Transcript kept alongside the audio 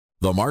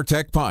The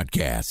MarTech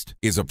Podcast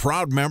is a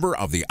proud member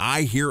of the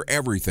I Hear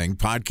Everything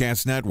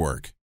Podcast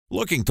Network.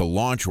 Looking to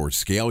launch or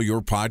scale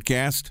your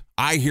podcast?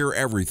 I Hear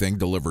Everything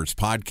delivers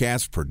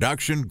podcast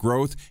production,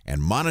 growth,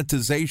 and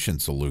monetization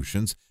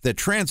solutions that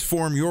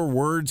transform your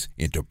words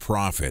into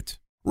profit.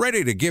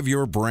 Ready to give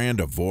your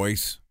brand a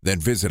voice? Then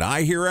visit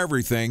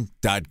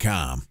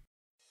iheareverything.com.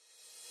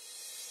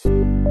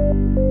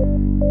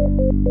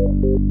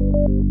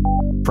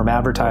 From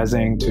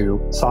advertising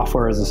to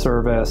software as a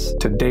service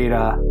to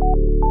data.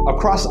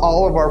 Across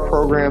all of our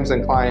programs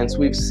and clients,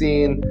 we've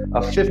seen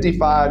a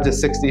 55 to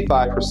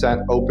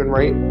 65% open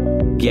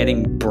rate.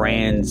 Getting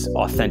brands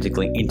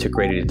authentically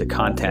integrated into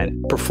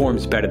content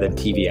performs better than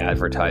TV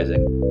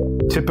advertising.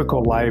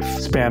 Typical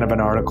lifespan of an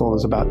article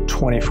is about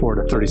 24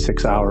 to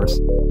 36 hours.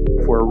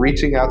 If we're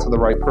reaching out to the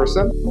right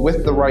person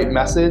with the right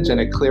message and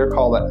a clear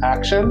call to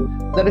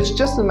action, then it's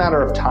just a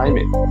matter of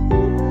timing.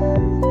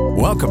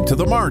 Welcome to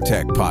the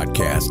MarTech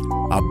Podcast,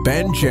 a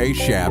Ben J.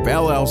 Schaap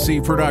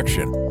LLC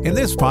production. In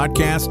this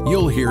podcast,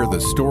 you'll hear the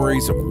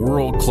stories of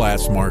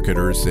world-class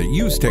marketers that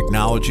use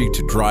technology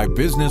to drive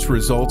business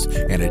results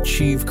and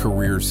achieve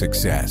career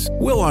success.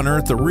 We'll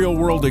unearth the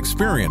real-world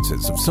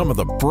experiences of some of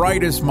the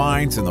brightest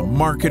minds in the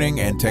marketing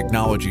and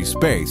technology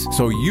space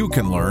so you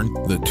can learn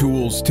the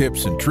tools,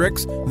 tips, and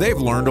tricks they've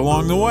learned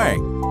along the way.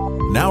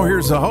 Now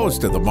here's the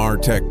host of the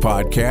MarTech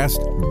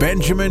Podcast,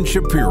 Benjamin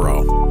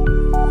Shapiro.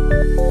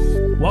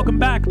 Welcome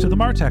back to the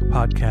MarTech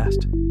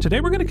Podcast.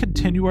 Today we're going to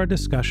continue our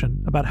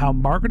discussion about how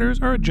marketers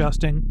are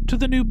adjusting to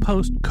the new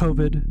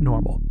post-COVID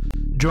normal.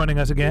 Joining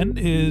us again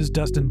is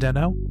Dustin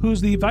Deno,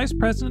 who's the Vice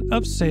President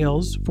of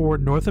Sales for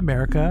North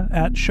America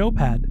at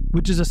Showpad,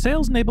 which is a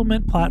sales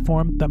enablement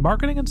platform that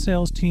marketing and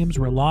sales teams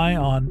rely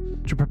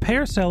on to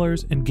prepare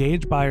sellers,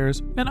 engage buyers,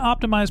 and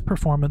optimize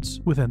performance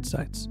with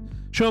insights.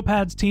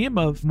 Showpad's team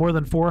of more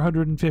than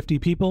 450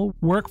 people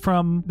work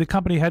from the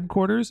company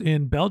headquarters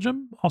in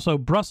Belgium, also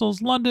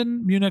Brussels,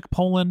 London, Munich,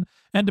 Poland,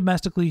 and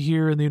domestically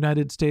here in the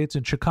United States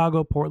in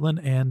Chicago, Portland,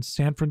 and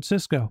San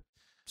Francisco.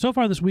 So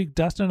far this week,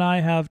 Dustin and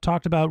I have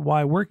talked about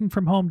why working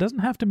from home doesn't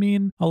have to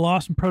mean a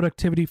loss in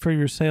productivity for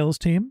your sales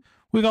team.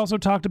 We've also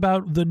talked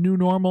about the new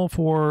normal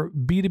for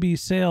B2B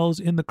sales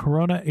in the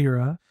Corona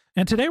era.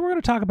 And today we're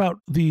going to talk about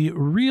the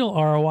real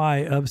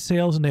ROI of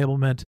sales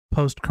enablement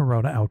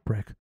post-Corona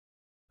outbreak.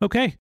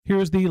 Okay,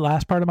 here's the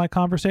last part of my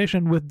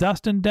conversation with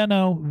Dustin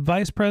Deno,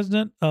 Vice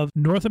President of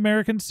North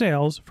American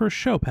Sales for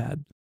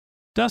Showpad.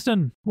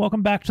 Dustin,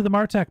 welcome back to the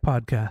MarTech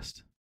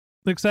Podcast.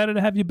 Excited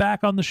to have you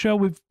back on the show.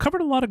 We've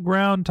covered a lot of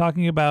ground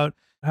talking about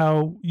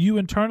how you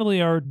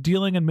internally are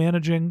dealing and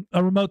managing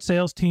a remote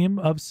sales team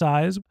of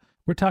size.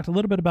 We talked a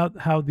little bit about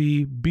how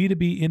the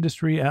B2B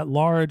industry at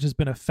large has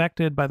been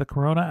affected by the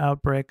Corona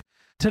outbreak.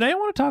 Today, I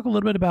want to talk a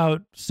little bit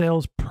about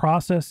sales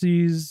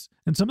processes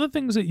and some of the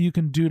things that you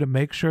can do to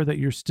make sure that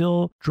you're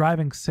still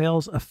driving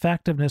sales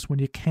effectiveness when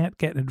you can't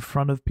get in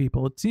front of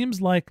people. It seems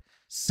like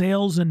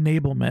sales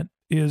enablement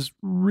is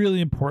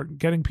really important,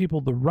 getting people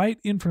the right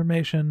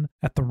information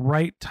at the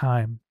right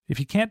time. If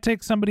you can't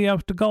take somebody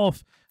out to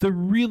golf, they're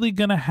really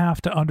going to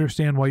have to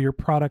understand why your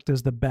product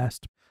is the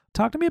best.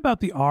 Talk to me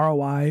about the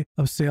ROI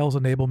of sales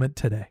enablement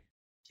today.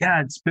 Yeah,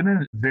 it's been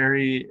a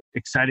very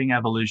exciting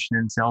evolution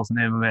in sales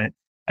enablement.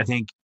 I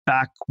think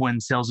back when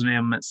sales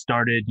enablement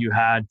started, you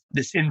had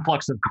this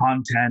influx of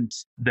content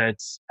that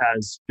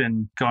has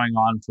been going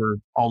on for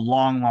a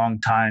long, long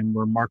time,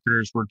 where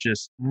marketers were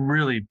just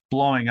really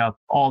blowing up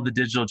all the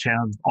digital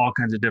channels, all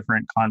kinds of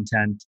different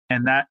content.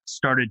 And that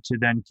started to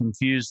then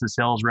confuse the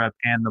sales rep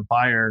and the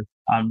buyer,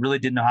 really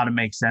didn't know how to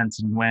make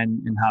sense and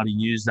when and how to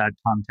use that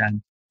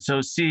content. So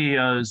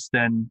CEOs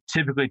then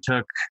typically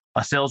took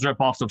a sales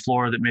rep off the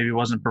floor that maybe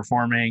wasn't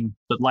performing,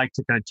 but liked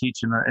to kind of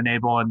teach and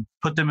enable and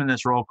put them in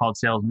this role called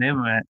sales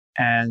enablement.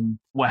 And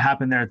what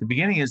happened there at the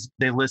beginning is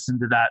they listened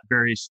to that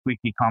very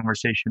squeaky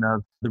conversation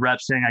of the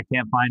rep saying, I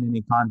can't find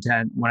any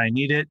content when I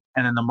need it.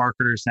 And then the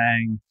marketer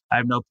saying, I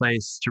have no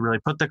place to really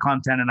put the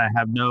content and I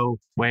have no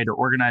way to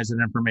organize that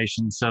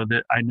information so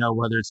that I know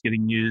whether it's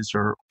getting used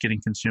or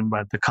getting consumed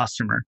by the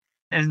customer.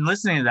 And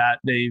listening to that,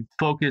 they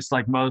focused,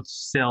 like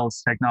most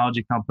sales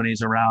technology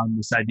companies, around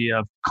this idea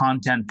of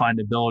content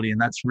findability.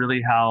 And that's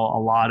really how a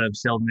lot of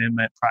sales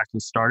enablement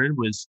practice started,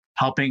 was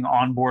helping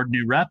onboard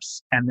new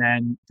reps and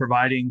then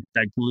providing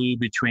that glue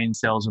between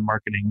sales and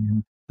marketing.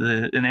 And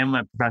the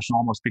enablement professional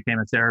almost became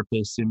a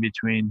therapist in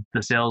between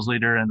the sales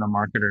leader and the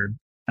marketer.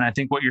 And I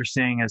think what you're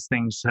seeing as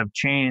things have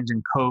changed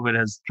and COVID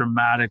has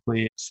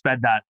dramatically sped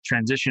that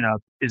transition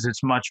up is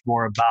it's much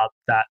more about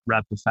that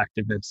rep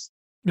effectiveness.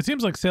 It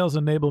seems like sales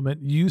enablement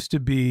used to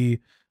be,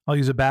 I'll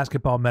use a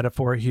basketball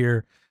metaphor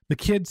here, the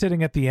kid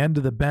sitting at the end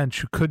of the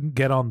bench who couldn't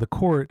get on the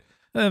court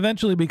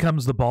eventually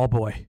becomes the ball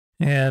boy.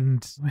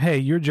 And hey,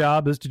 your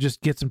job is to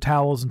just get some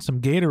towels and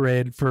some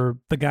Gatorade for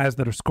the guys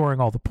that are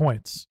scoring all the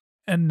points.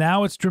 And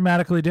now it's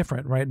dramatically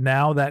different, right?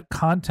 Now that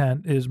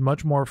content is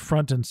much more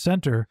front and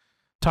center.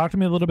 Talk to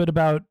me a little bit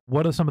about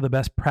what are some of the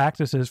best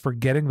practices for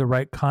getting the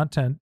right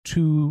content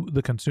to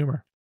the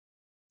consumer.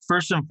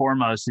 First and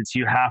foremost, it's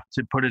you have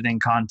to put it in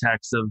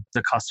context of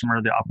the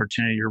customer, the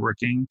opportunity you're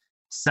working.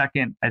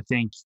 Second, I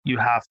think you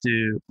have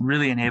to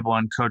really enable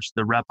and coach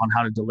the rep on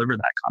how to deliver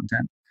that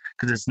content,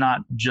 because it's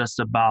not just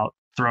about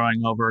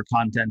throwing over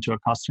content to a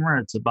customer.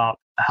 It's about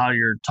how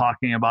you're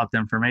talking about the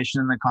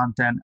information in the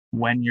content,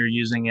 when you're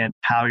using it,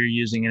 how you're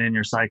using it in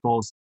your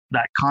cycles.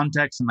 That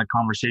context and the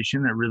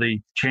conversation that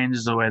really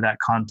changes the way that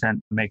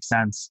content makes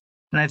sense.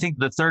 And I think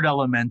the third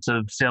element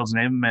of sales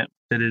enablement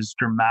that is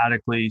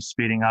dramatically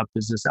speeding up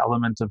is this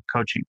element of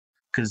coaching.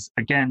 Because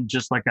again,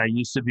 just like I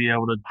used to be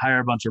able to hire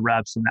a bunch of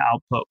reps and the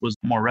output was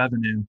more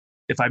revenue,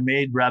 if I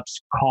made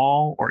reps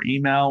call or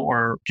email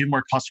or do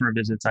more customer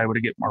visits, I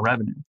would get more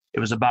revenue.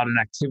 It was about an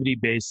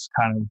activity-based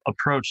kind of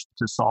approach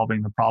to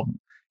solving the problem.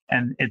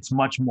 And it's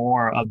much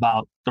more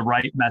about the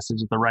right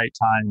message at the right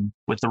time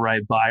with the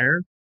right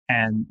buyer.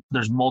 And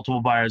there's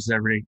multiple buyers at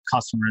every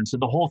customer. And so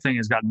the whole thing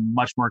has gotten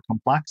much more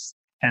complex.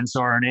 And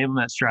so our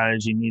enablement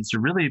strategy needs to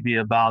really be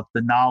about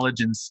the knowledge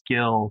and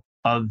skill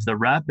of the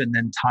rep and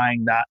then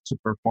tying that to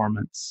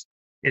performance.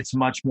 It's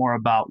much more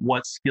about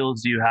what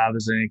skills do you have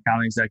as an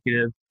account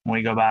executive. When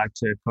we go back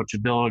to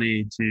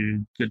coachability,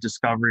 to good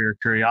discovery or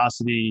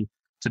curiosity,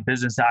 to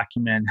business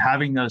acumen,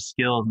 having those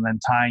skills and then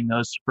tying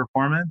those to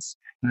performance,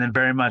 and then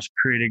very much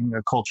creating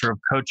a culture of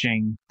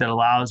coaching that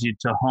allows you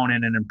to hone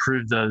in and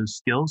improve those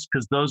skills,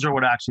 because those are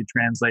what actually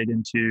translate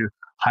into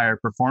higher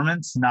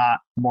performance, not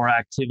more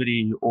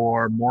activity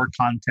or more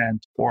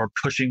content or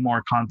pushing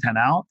more content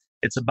out.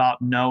 It's about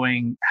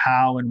knowing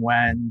how and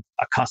when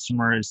a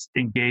customer is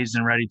engaged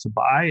and ready to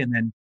buy, and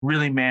then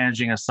really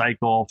managing a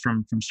cycle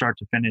from start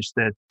to finish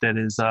that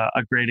is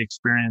a great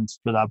experience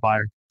for that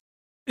buyer.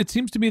 It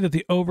seems to me that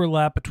the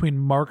overlap between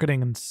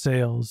marketing and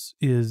sales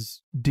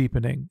is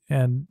deepening.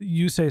 And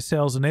you say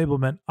sales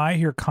enablement, I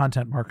hear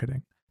content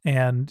marketing.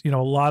 And, a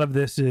lot of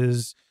this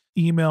is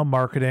email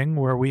marketing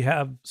where we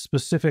have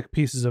specific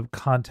pieces of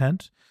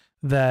content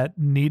that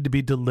need to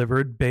be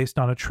delivered based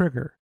on a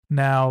trigger.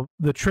 Now,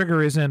 the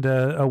trigger isn't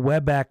a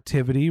web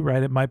activity,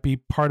 right? It might be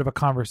part of a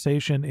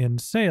conversation in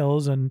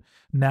sales, and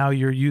now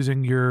you're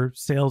using your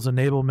sales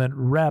enablement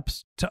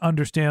reps to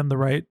understand the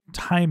right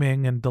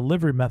timing and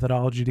delivery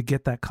methodology to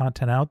get that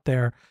content out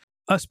there.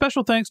 A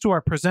special thanks to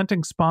our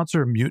presenting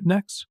sponsor,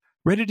 Mutinex.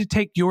 Ready to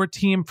take your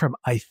team from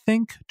I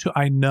think to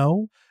I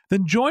know?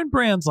 Then join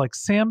brands like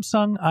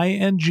Samsung,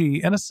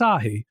 ING, and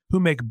Asahi who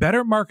make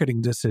better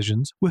marketing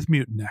decisions with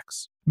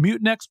Mutinex.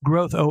 Mutinex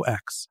Growth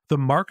OX, the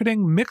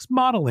marketing mix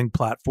modeling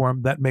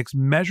platform that makes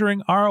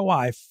measuring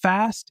ROI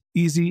fast,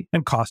 easy,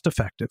 and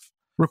cost-effective.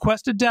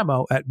 Request a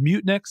demo at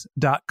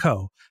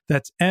mutinex.co.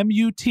 That's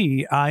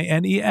MUTINEX.co.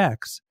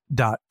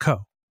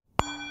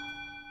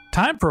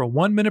 Time for a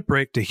 1-minute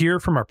break to hear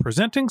from our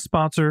presenting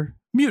sponsor,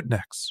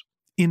 Mutinex.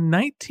 In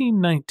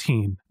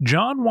 1919,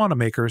 John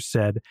Wanamaker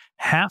said,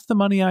 "Half the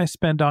money I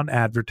spend on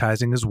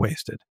advertising is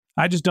wasted.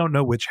 I just don't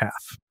know which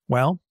half."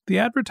 Well, the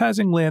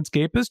advertising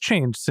landscape has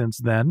changed since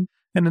then,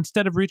 and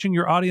instead of reaching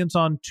your audience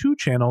on 2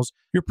 channels,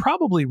 you're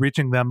probably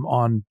reaching them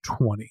on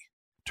 20.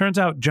 Turns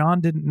out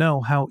John didn't know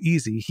how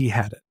easy he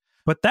had it.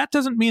 But that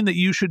doesn't mean that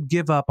you should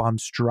give up on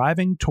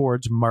striving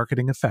towards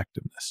marketing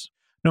effectiveness.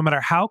 No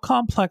matter how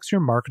complex your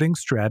marketing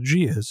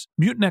strategy is,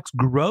 Mutinex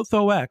Growth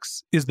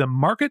OX is the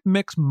market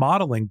mix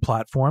modeling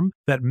platform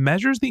that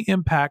measures the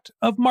impact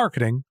of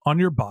marketing on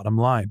your bottom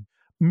line.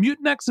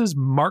 Mutinex's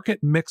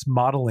market mix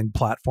modeling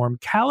platform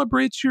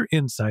calibrates your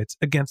insights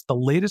against the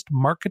latest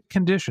market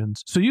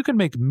conditions so you can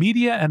make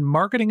media and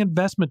marketing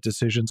investment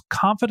decisions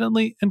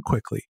confidently and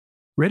quickly.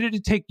 Ready to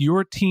take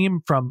your team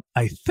from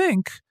I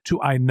think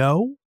to I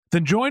know?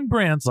 Then join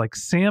brands like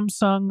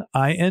Samsung,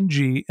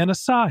 ING, and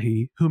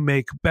Asahi who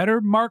make better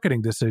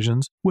marketing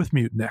decisions with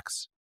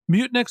Mutinex.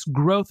 Mutinex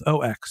Growth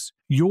OX.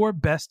 Your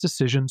best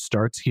decision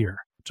starts here.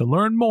 To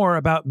learn more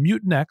about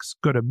Mutinex,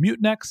 go to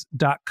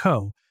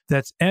mutinex.co.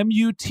 That's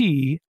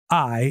MUTINEX.co.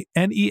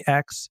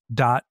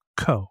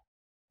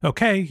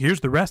 Okay, here's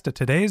the rest of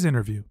today's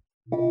interview.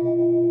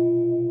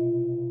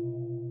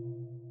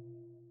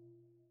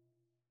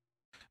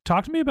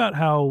 Talk to me about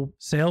how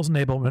sales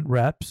enablement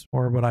reps,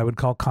 or what I would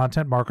call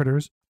content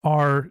marketers,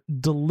 are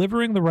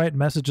delivering the right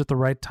message at the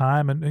right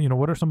time. And,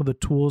 what are some of the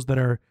tools that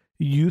are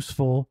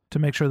useful to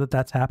make sure that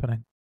that's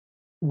happening?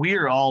 We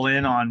are all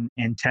in on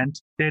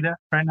intent data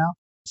right now.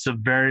 So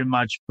very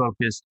much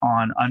focused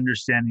on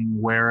understanding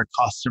where a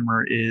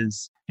customer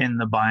is in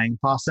the buying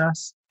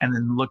process, and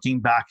then looking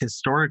back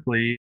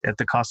historically at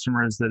the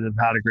customers that have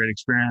had a great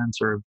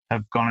experience or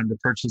have gone into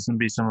purchase and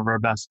be some of our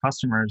best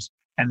customers,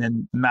 and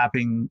then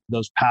mapping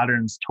those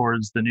patterns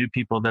towards the new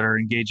people that are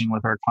engaging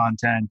with our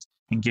content,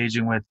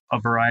 engaging with a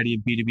variety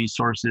of B2B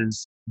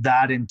sources.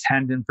 That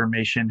intent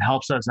information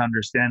helps us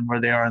understand where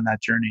they are in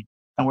that journey.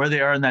 And where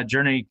they are in that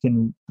journey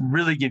can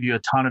really give you a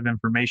ton of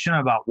information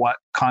about what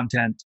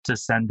content to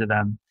send to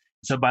them.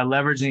 So by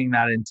leveraging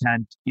that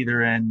intent,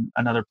 either in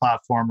another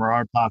platform or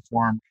our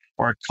platform,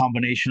 or a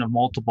combination of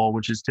multiple,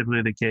 which is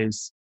typically the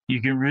case,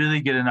 you can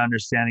really get an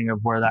understanding of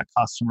where that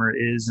customer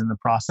is in the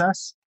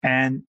process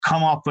and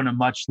come off in a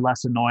much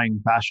less annoying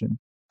fashion.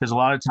 Because a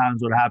lot of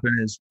times what happened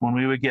is when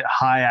we would get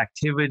high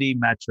activity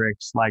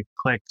metrics like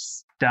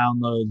clicks,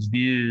 downloads,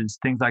 views,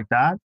 things like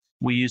that,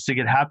 we used to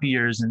get happy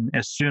years and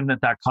assume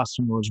that that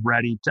customer was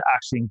ready to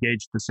actually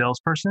engage the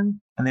salesperson.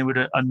 And they would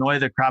annoy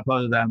the crap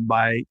out of them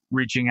by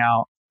reaching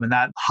out. And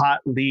that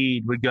hot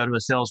lead would go to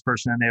a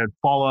salesperson and they would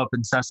follow up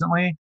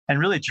incessantly and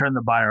really turn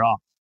the buyer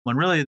off. When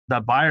really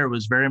the buyer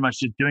was very much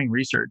just doing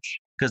research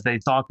because they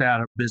thought they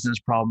had a business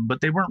problem, but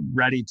they weren't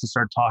ready to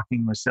start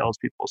talking with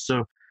salespeople.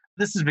 So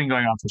this has been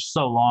going on for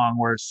so long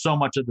where so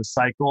much of the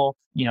cycle,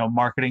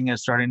 marketing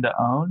is starting to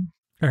own.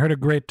 I heard a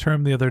great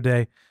term the other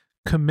day,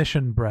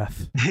 commission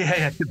breath.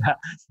 Yeah,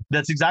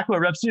 that's exactly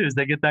what reps do is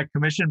they get that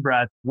commission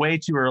breath way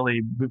too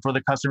early before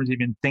the customer's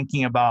even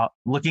thinking about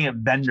looking at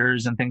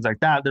vendors and things like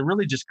that. They're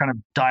really just kind of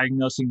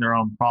diagnosing their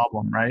own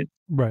problem, right?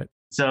 Right.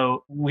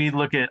 So we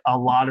look at a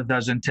lot of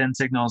those intent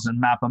signals and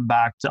map them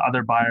back to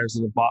other buyers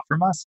that have bought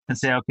from us and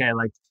say, okay,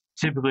 like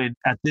typically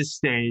at this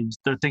stage,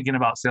 they're thinking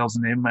about sales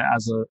enablement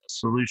as a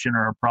solution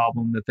or a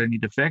problem that they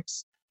need to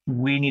fix.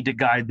 We need to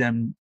guide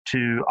them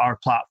to our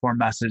platform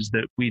message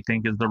that we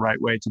think is the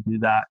right way to do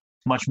that.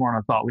 Much more on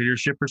a thought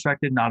leadership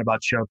perspective, not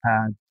about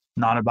Showpad,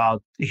 not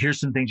about here's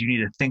some things you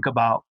need to think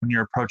about when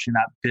you're approaching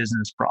that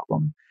business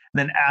problem.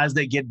 Then as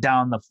they get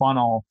down the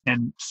funnel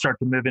and start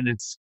to move into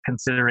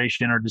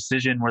consideration or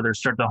decision where they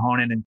start to hone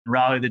in and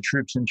rally the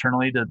troops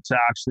internally to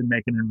actually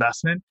make an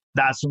investment,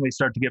 that's when we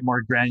start to get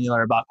more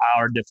granular about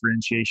our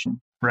differentiation,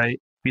 right?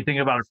 If you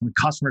think about it from the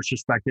customer's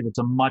perspective, it's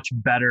a much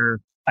better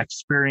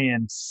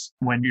experience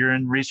when you're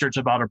in research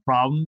about a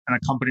problem and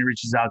a company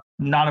reaches out,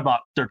 not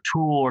about their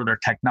tool or their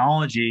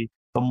technology,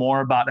 but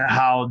more about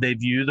how they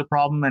view the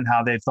problem and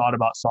how they've thought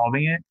about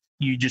solving it.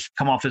 You just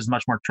come off as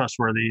much more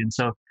trustworthy. And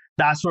so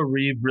that's what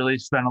we've really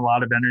spent a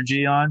lot of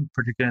energy on,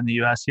 particularly in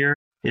the US here,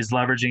 is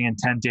leveraging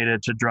intent data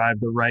to drive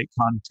the right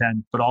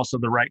content, but also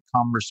the right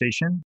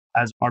conversation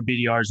as our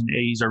BDRs and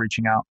AEs are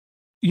reaching out.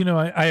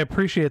 I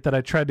appreciate that I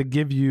tried to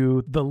give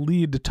you the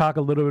lead to talk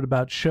a little bit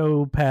about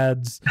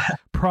Showpad's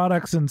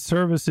products and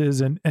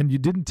services, and you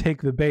didn't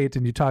take the bait,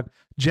 and you talk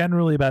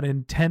generally about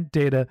intent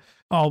data.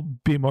 I'll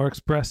be more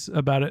express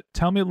about it.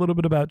 Tell me a little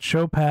bit about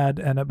Showpad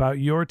and about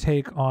your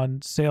take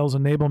on sales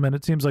enablement.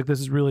 It seems like this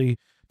is really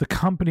the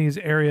company's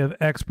area of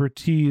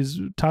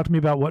expertise. Talk to me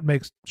about what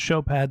makes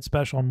Showpad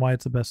special and why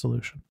it's the best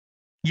solution.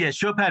 Yeah,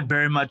 Showpad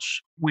very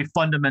much, we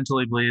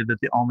fundamentally believe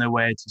that the only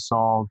way to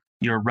solve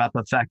your rep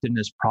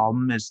effectiveness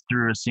problem is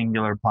through a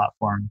singular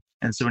platform.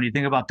 And so when you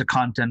think about the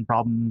content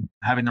problem,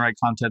 having the right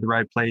content at the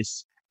right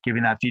place,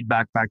 giving that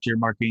feedback back to your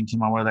marketing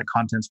team on where that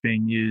content's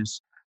being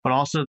used, but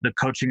also the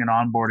coaching and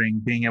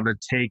onboarding, being able to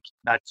take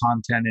that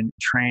content and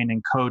train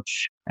and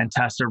coach and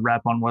test a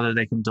rep on whether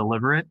they can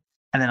deliver it.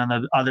 And then on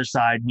the other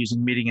side,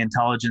 using meeting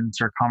intelligence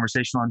or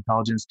conversational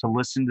intelligence to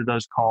listen to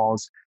those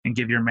calls and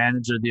give your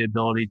manager the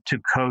ability to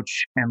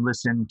coach and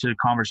listen to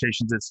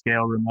conversations at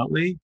scale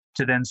remotely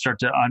to then start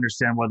to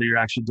understand whether you're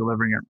actually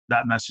delivering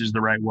that message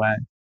the right way.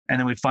 And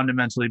then we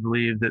fundamentally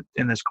believe that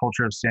in this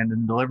culture of stand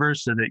and deliver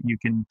so that you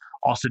can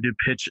also do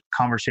pitch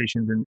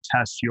conversations and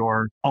test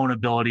your own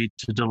ability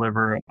to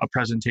deliver a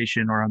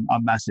presentation or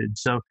a message.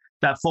 So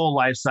that full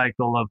life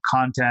cycle of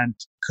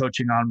content,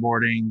 coaching,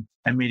 onboarding,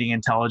 and meeting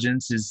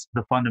intelligence is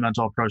the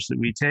fundamental approach that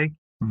we take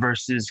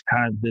versus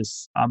kind of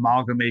this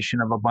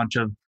amalgamation of a bunch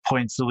of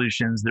point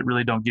solutions that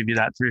really don't give you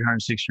that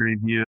 360-degree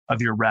view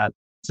of your rep.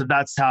 So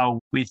that's how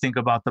we think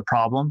about the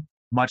problem,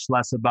 much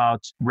less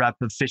about rep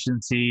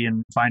efficiency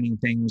and finding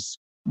things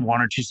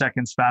 1 or 2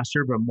 seconds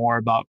faster, but more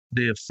about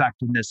the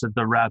effectiveness of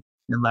the rep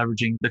and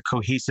leveraging the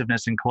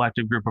cohesiveness and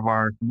collective group of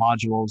our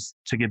modules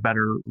to get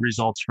better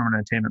results from an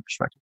attainment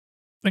perspective.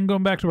 And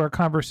going back to our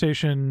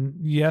conversation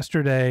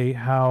yesterday,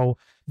 how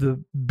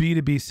the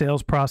B2B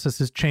sales process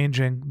is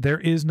changing.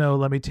 There is no,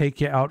 let me take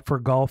you out for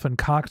golf and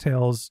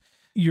cocktails.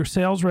 Your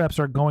sales reps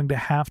are going to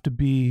have to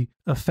be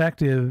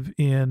effective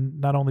in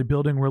not only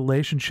building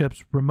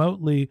relationships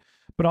remotely,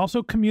 but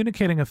also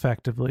communicating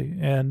effectively.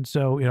 And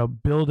so,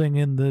 building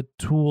in the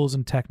tools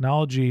and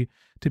technology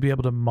to be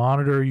able to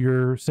monitor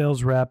your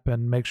sales rep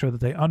and make sure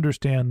that they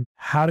understand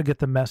how to get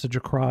the message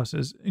across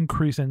is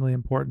increasingly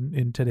important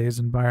in today's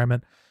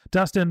environment.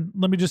 Dustin,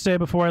 let me just say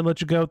before I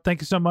let you go,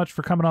 thank you so much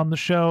for coming on the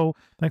show.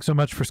 Thanks so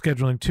much for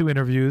scheduling 2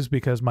 interviews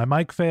because my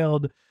mic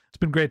failed. It's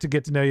been great to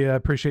get to know you. I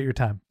appreciate your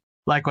time.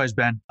 Likewise,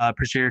 Ben. I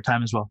appreciate your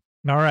time as well.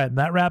 All right. And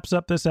that wraps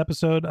up this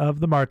episode of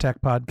the MarTech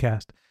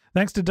Podcast.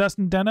 Thanks to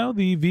Dustin Deno,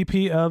 the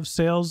VP of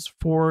Sales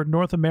for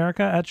North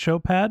America at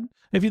Showpad.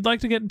 If you'd like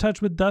to get in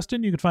touch with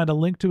Dustin, you can find a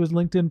link to his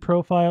LinkedIn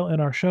profile in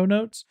our show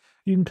notes.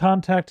 You can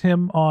contact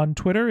him on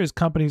Twitter. His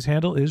company's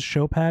handle is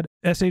Showpad,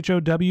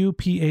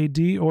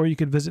 SHOWPAD, or you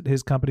can visit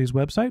his company's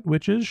website,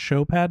 which is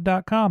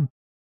showpad.com.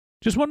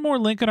 Just one more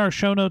link in our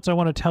show notes I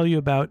want to tell you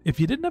about. If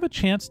you didn't have a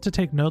chance to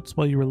take notes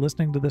while you were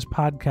listening to this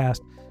podcast,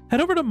 Head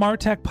over to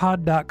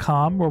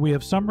martechpod.com where we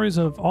have summaries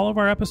of all of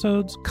our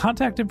episodes,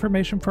 contact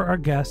information for our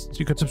guests.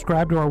 You can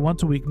subscribe to our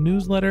once-a-week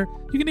newsletter.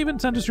 You can even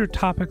send us your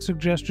topic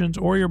suggestions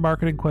or your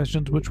marketing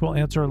questions, which we'll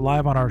answer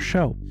live on our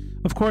show.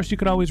 Of course, you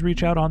could always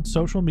reach out on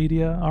social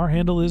media. Our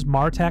handle is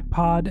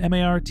martechpod,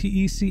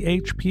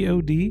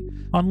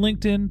 MARTECHPOD, on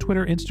LinkedIn,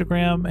 Twitter,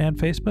 Instagram, and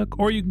Facebook,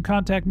 or you can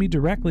contact me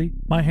directly.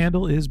 My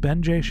handle is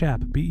Ben J. Shap,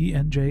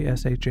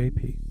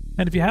 BenJShap.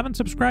 And if you haven't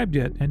subscribed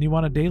yet and you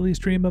want a daily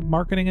stream of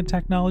marketing and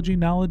technology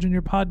knowledge in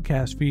your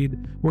podcast feed,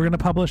 we're going to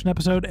publish an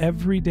episode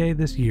every day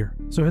this year.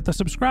 So hit the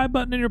subscribe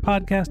button in your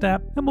podcast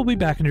app, and we'll be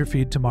back in your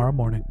feed tomorrow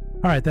morning.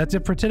 All right, that's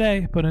it for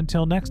today. But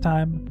until next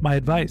time, my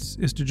advice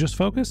is to just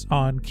focus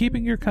on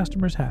keeping your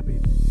customers happy.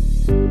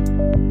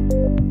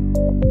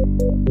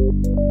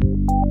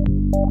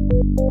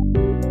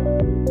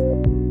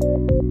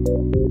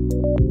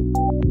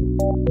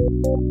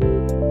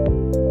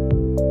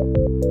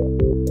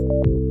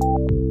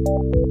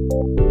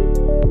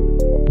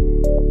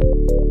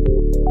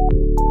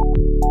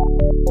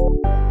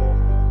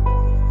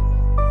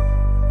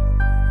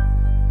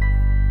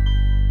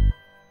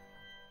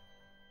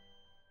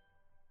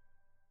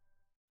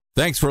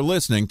 Thanks for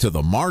listening to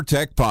the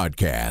MarTech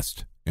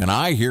Podcast, and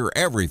I Hear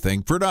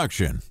Everything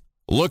production.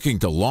 Looking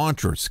to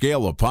launch or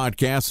scale a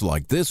podcast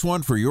like this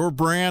one for your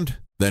brand?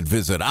 Then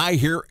visit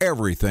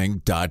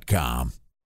iheareverything.com.